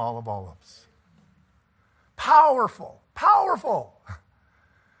upon the Mount of Olives. Powerful, powerful.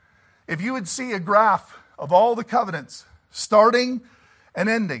 If you would see a graph of all the covenants starting and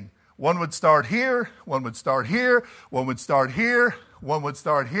ending, one would start here, one would start here, one would start here, one would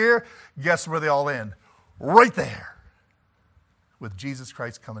start here. Guess where they all end? Right there, with Jesus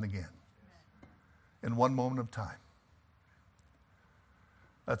Christ coming again in one moment of time.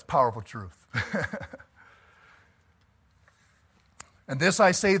 That's powerful truth. And this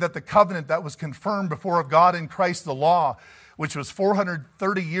I say, that the covenant that was confirmed before God in Christ the law, which was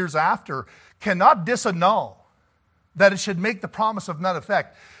 430 years after, cannot disannul that it should make the promise of none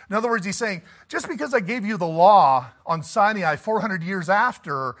effect. In other words, he's saying, just because I gave you the law on Sinai 400 years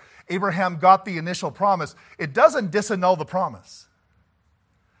after Abraham got the initial promise, it doesn't disannul the promise.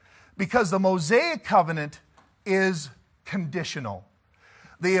 Because the Mosaic covenant is conditional.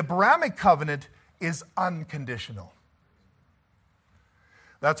 The Abrahamic covenant is unconditional.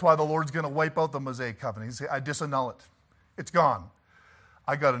 That's why the Lord's going to wipe out the Mosaic covenant. He said, I disannul it. It's gone.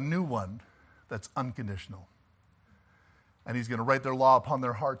 I got a new one that's unconditional. And he's going to write their law upon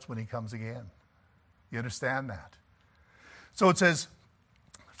their hearts when he comes again. You understand that? So it says,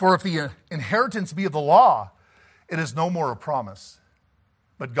 for if the inheritance be of the law, it is no more a promise.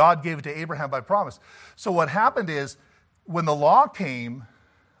 But God gave it to Abraham by promise. So what happened is, when the law came,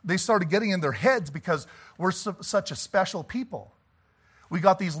 they started getting in their heads, because we're such a special people. We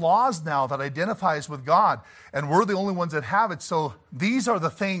got these laws now that identify us with God, and we're the only ones that have it. So these are the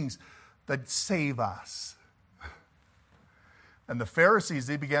things that save us. And the Pharisees,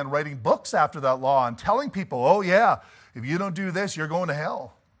 they began writing books after that law and telling people, oh yeah, if you don't do this, you're going to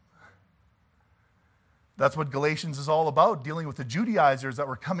hell. That's what Galatians is all about, dealing with the Judaizers that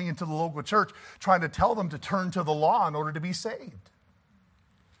were coming into the local church, trying to tell them to turn to the law in order to be saved.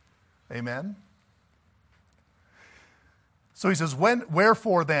 Amen? So he says,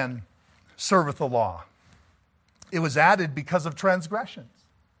 wherefore then serveth the law? It was added because of transgressions.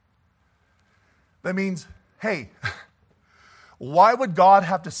 That means, hey, why would God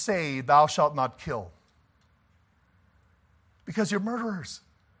have to say, thou shalt not kill? Because you're murderers.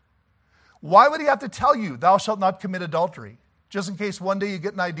 Why would he have to tell you, thou shalt not commit adultery? Just in case one day you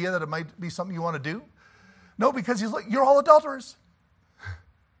get an idea that it might be something you want to do? No, because he's like, you're all adulterers.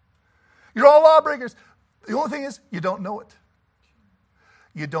 You're all lawbreakers. The only thing is, you don't know it.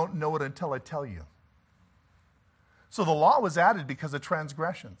 You don't know it until I tell you. So the law was added because of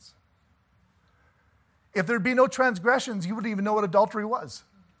transgressions. If there'd be no transgressions, you wouldn't even know what adultery was.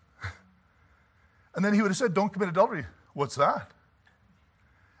 And then he would have said, don't commit adultery. What's that?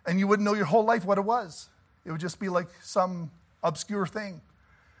 And you wouldn't know your whole life what it was. It would just be like some obscure thing.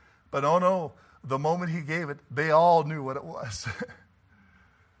 But oh no, the moment he gave it, they all knew what it was.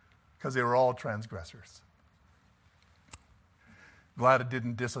 Because they were all transgressors. Glad it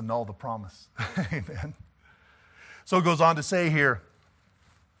didn't disannul the promise. Amen. So it goes on to say here,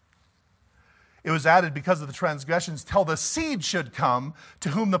 it was added because of the transgressions till the seed should come to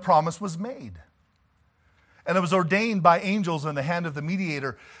whom the promise was made. And it was ordained by angels in the hand of the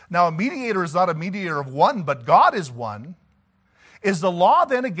mediator. Now, a mediator is not a mediator of one, but God is one. Is the law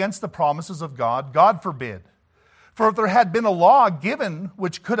then against the promises of God? God forbid. For if there had been a law given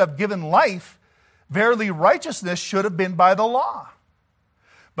which could have given life, verily righteousness should have been by the law.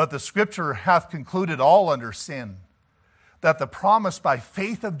 But the Scripture hath concluded all under sin, that the promise by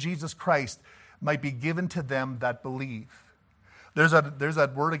faith of Jesus Christ might be given to them that believe. There's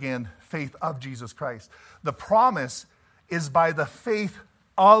that word again, faith of Jesus Christ. The promise is by the faith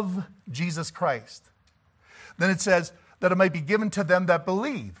of Jesus Christ. Then it says that it might be given to them that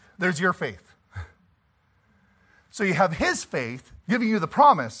believe. There's your faith. So you have his faith giving you the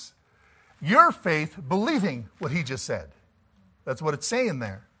promise, your faith believing what he just said. That's what it's saying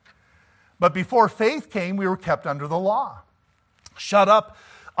there. But before faith came, we were kept under the law, shut up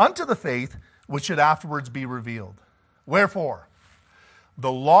unto the faith which should afterwards be revealed. Wherefore,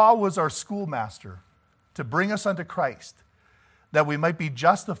 the law was our schoolmaster to bring us unto Christ, that we might be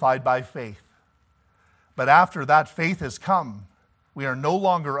justified by faith. But after that faith has come, we are no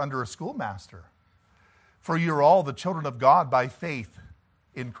longer under a schoolmaster. For you are all the children of God by faith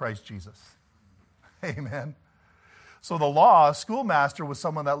in Christ Jesus. Amen. So the law, schoolmaster was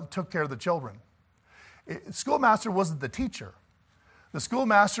someone that took care of the children. Schoolmaster wasn't the teacher. The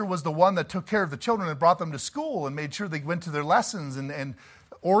schoolmaster was the one that took care of the children and brought them to school and made sure they went to their lessons and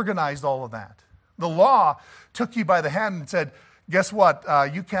organized all of that. The law took you by the hand and said, guess what?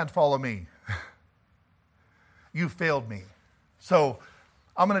 You can't follow me. You failed me. So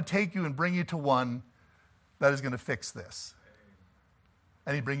I'm going to take you and bring you to one that is going to fix this.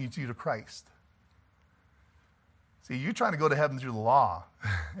 And he brings you to Christ. See, you're trying to go to heaven through the law.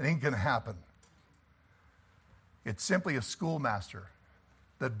 It ain't going to happen. It's simply a schoolmaster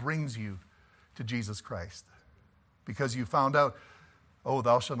that brings you to Jesus Christ. Because you found out, oh,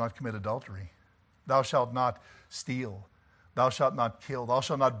 thou shalt not commit adultery. Thou shalt not steal. Thou shalt not kill. Thou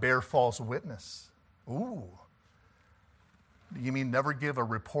shalt not bear false witness. Ooh. You mean never give a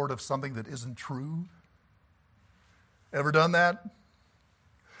report of something that isn't true? Ever done that?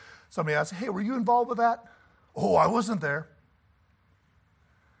 Somebody asks, hey, were you involved with that? Oh, I wasn't there.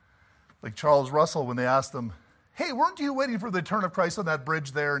 Like Charles Russell, when they asked him, hey, weren't you waiting for the return of Christ on that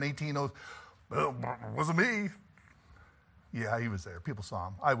bridge there in 1800? Well, it wasn't me. Yeah, he was there. People saw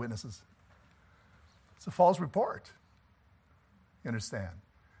him. Eyewitnesses. It's a false report. You understand?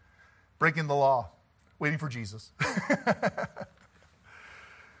 Breaking the law. Waiting for Jesus.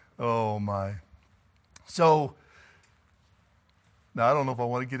 Oh, my. So, now I don't know if I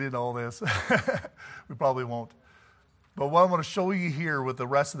want to get into all this. We probably won't. But what I want to show you here with the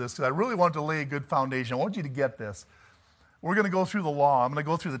rest of this, because I really want to lay a good foundation. I want you to get this. We're going to go through the law. I'm going to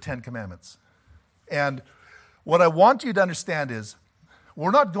go through the 10 Commandments. And what I want you to understand is,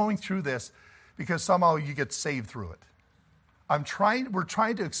 we're not going through this because somehow you get saved through it. We're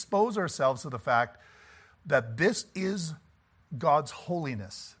trying to expose ourselves to the fact that this is God's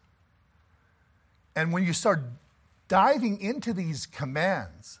holiness. And when you start diving into these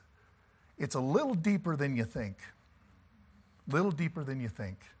commands, it's a little deeper than you think. Little deeper than you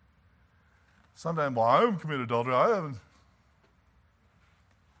think. Sometimes, well, I haven't committed adultery. I haven't.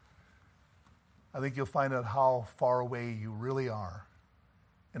 I think you'll find out how far away you really are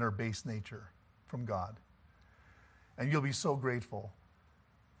in our base nature from God. And you'll be so grateful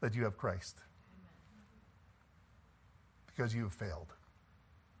that you have Christ. Because you have failed.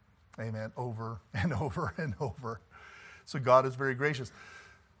 Amen. Over and over and over. So God is very gracious.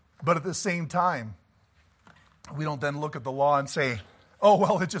 But at the same time, we don't then look at the law and say, oh,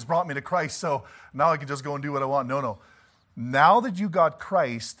 well, it just brought me to Christ, so now I can just go and do what I want. No. Now that you got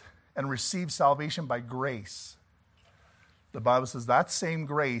Christ and received salvation by grace, the Bible says that same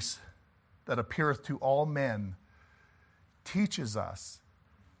grace that appeareth to all men teaches us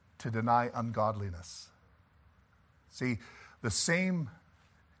to deny ungodliness. See, the same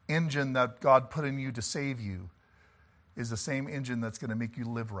engine that God put in you to save you is the same engine that's going to make you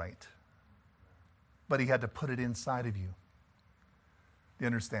live right. But he had to put it inside of you. Do you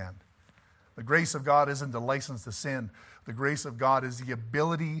understand? The grace of God isn't a license to sin. The grace of God is the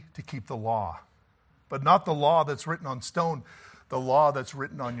ability to keep the law. But not the law that's written on stone, the law that's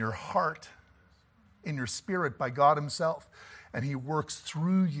written on your heart, in your spirit by God himself. And he works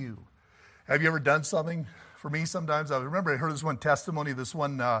through you. Have you ever done something? For me, sometimes, I remember I heard this one testimony, this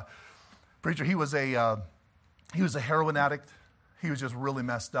one preacher, he was a heroin addict. He was just really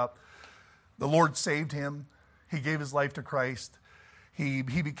messed up. The Lord saved him. He gave his life to Christ. He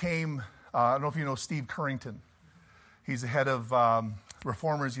became, I don't know if you know Steve Currington. He's the head of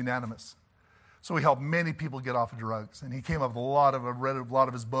Reformers Unanimous. So he helped many people get off of drugs. And he came up with I read a lot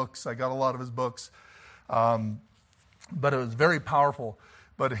of his books. I got a lot of his books. But it was very powerful.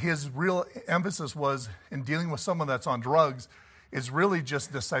 But his real emphasis was in dealing with someone that's on drugs is really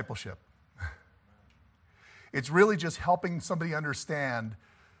just discipleship. It's really just helping somebody understand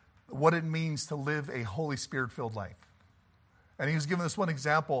what it means to live a Holy Spirit-filled life. And he was giving us one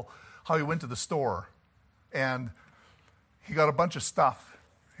example, how he went to the store, and he got a bunch of stuff.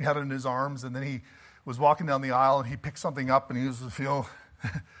 He had it in his arms, and then he was walking down the aisle, and he picked something up, and he was,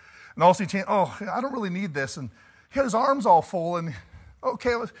 and also I don't really need this. And he had his arms all full, and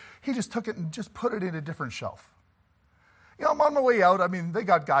he just took it and just put it in a different shelf. I'm on my way out. They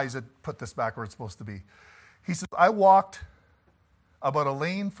got guys that put this back where it's supposed to be. He says, I walked about a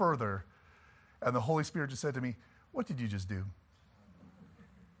lane further, and the Holy Spirit just said to me, what did you just do?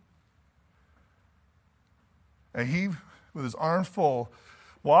 And he, with his arms full,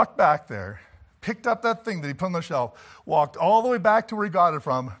 walked back there, picked up that thing that he put on the shelf, walked all the way back to where he got it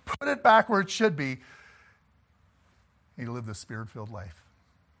from, put it back where it should be. He lived a Spirit-filled life.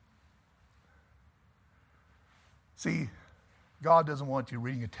 See, God doesn't want you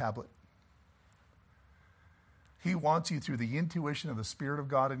reading a tablet. He wants you, through the intuition of the Spirit of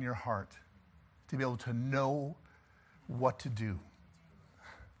God in your heart, to be able to know what to do.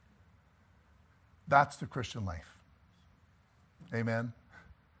 That's the Christian life. Amen?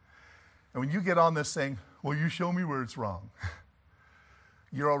 And when you get on this saying, well, you show me where it's wrong,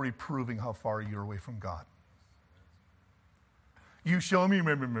 you're already proving how far you're away from God. You show me,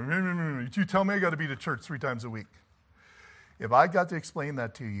 you tell me I got to be to church 3 times a week. If I got to explain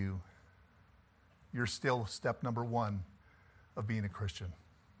that to you, you're still step number 1 of being a Christian.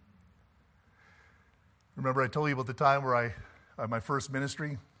 Remember I told you about the time where I had my first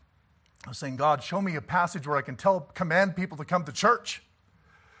ministry? I was saying, God, show me a passage where I can command people to come to church.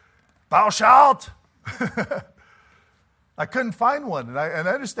 Thou shalt. I couldn't find one. And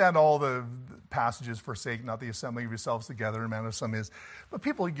I understand all the passages, forsake not the assembling of yourselves together, and manner of some is. But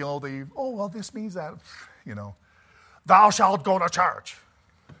people, this means that, thou shalt go to church.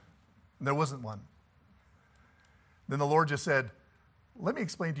 And there wasn't one. Then the Lord just said, let me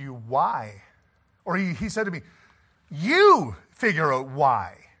explain to you why. Or he said to me, you figure out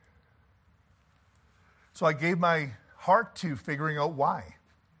why. So I gave my heart to figuring out why.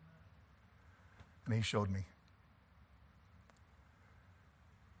 And he showed me.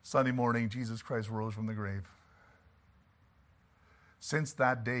 Sunday morning, Jesus Christ rose from the grave. Since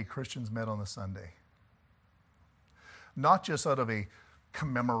that day, Christians met on a Sunday. Not just out of a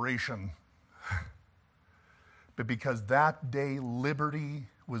commemoration, but because that day liberty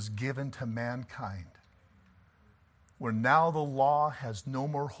was given to mankind, where now the law has no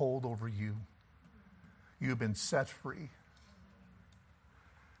more hold over you. You've been set free.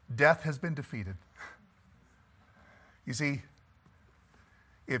 Death has been defeated. You see,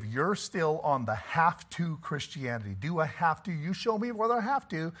 if you're still on the have-to Christianity, do I have to? You show me whether I have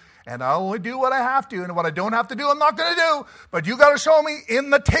to, and I'll only do what I have to, and what I don't have to do, I'm not going to do. But you got to show me in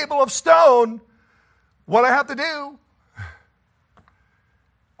the table of stone what I have to do.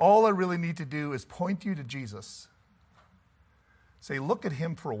 All I really need to do is point you to Jesus. Say, look at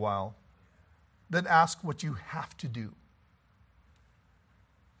him for a while, then ask what you have to do.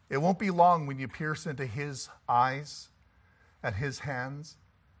 It won't be long when you pierce into his eyes, at his hands,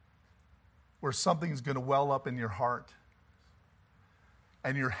 where something's going to well up in your heart.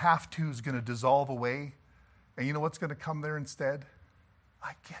 And your have to is going to dissolve away. And you know what's going to come there instead?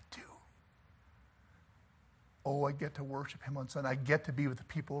 I get to. Oh, I get to worship him on Sunday. I get to be with the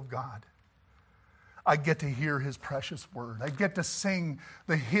people of God. I get to hear his precious word. I get to sing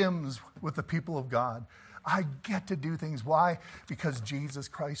the hymns with the people of God. I get to do things. Why? Because Jesus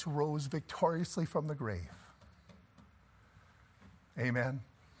Christ rose victoriously from the grave. Amen.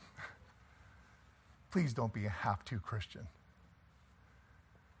 Please don't be a have-to Christian.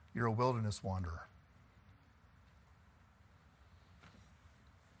 You're a wilderness wanderer.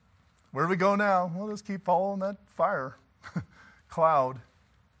 Where do we go now? Well, let's keep following that fire cloud.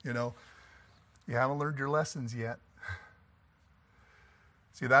 You haven't learned your lessons yet.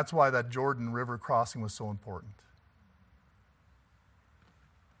 See, that's why that Jordan River crossing was so important.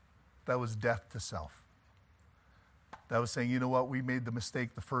 That was death to self. That was saying, you know what, we made the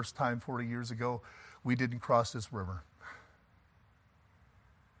mistake the first time 40 years ago. We didn't cross this river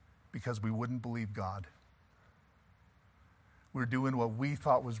because we wouldn't believe God. We were doing what we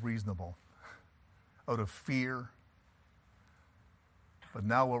thought was reasonable out of fear. But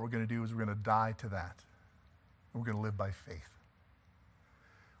now what we're going to do is we're going to die to that. And we're going to live by faith.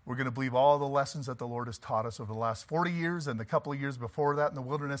 We're going to believe all the lessons that the Lord has taught us over the last 40 years and the couple of years before that in the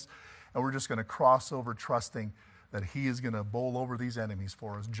wilderness. And we're just going to cross over trusting that he is going to bowl over these enemies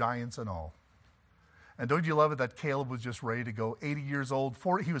for us, giants and all. And don't you love it that Caleb was just ready to go, 80 years old.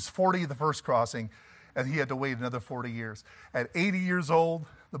 He was 40 the first crossing, and he had to wait another 40 years. At 80 years old,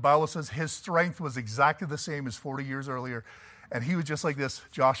 the Bible says his strength was exactly the same as 40 years earlier. And he was just like this,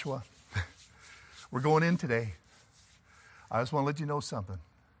 Joshua, we're going in today. I just want to let you know something.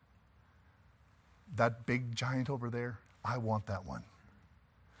 That big giant over there, I want that one.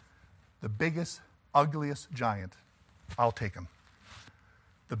 The biggest, ugliest giant, I'll take him.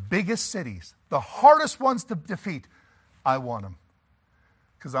 The biggest cities, the hardest ones to defeat, I want them.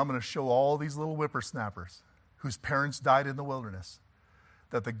 Because I'm going to show all these little whippersnappers whose parents died in the wilderness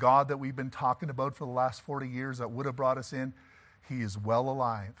that the God that we've been talking about for the last 40 years that would have brought us in, he is well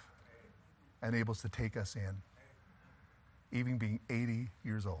alive and able to take us in, even being 80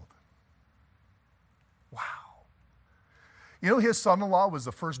 years old. Wow. You know, his son-in-law was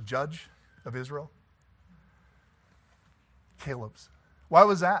the first judge of Israel? Caleb's. Why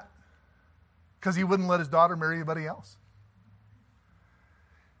was that? Because he wouldn't let his daughter marry anybody else.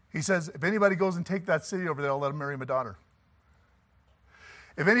 He says, if anybody goes and take that city over there, I'll let him marry my daughter.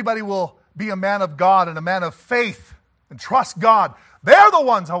 If anybody will be a man of God and a man of faith and trust God, they're the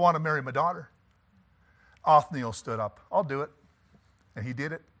ones I want to marry my daughter. Othniel stood up. I'll do it. And he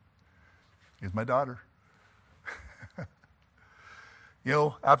did it. Here's my daughter. You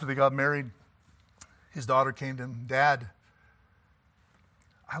know, after they got married, his daughter came to him, Dad,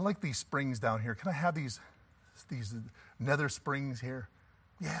 I like these springs down here. Can I have these nether springs here?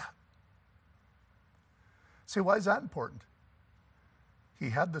 Yeah. See, why is that important? He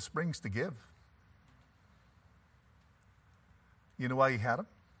had the springs to give. You know why he had them?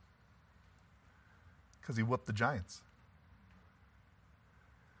 Because he whooped the giants.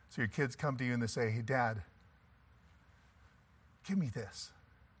 So your kids come to you and they say, hey, Dad, give me this.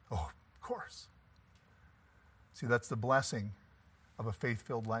 Oh, of course. See, that's the blessing of a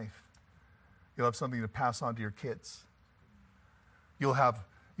faith-filled life. You'll have something to pass on to your kids. You'll have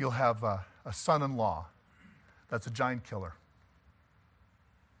a son-in-law that's a giant killer.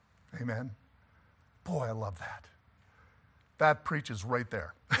 Amen. Boy, I love that. That preaches right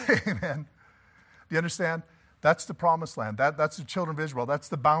there. Amen. Do you understand? That's the promised land. That's the children of Israel. That's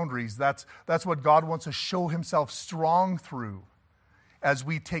the boundaries. That's what God wants to show himself strong through as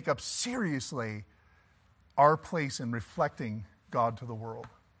we take up seriously our place in reflecting God to the world.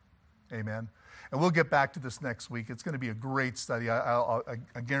 Amen. And we'll get back to this next week. It's going to be a great study. I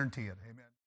guarantee it. Amen.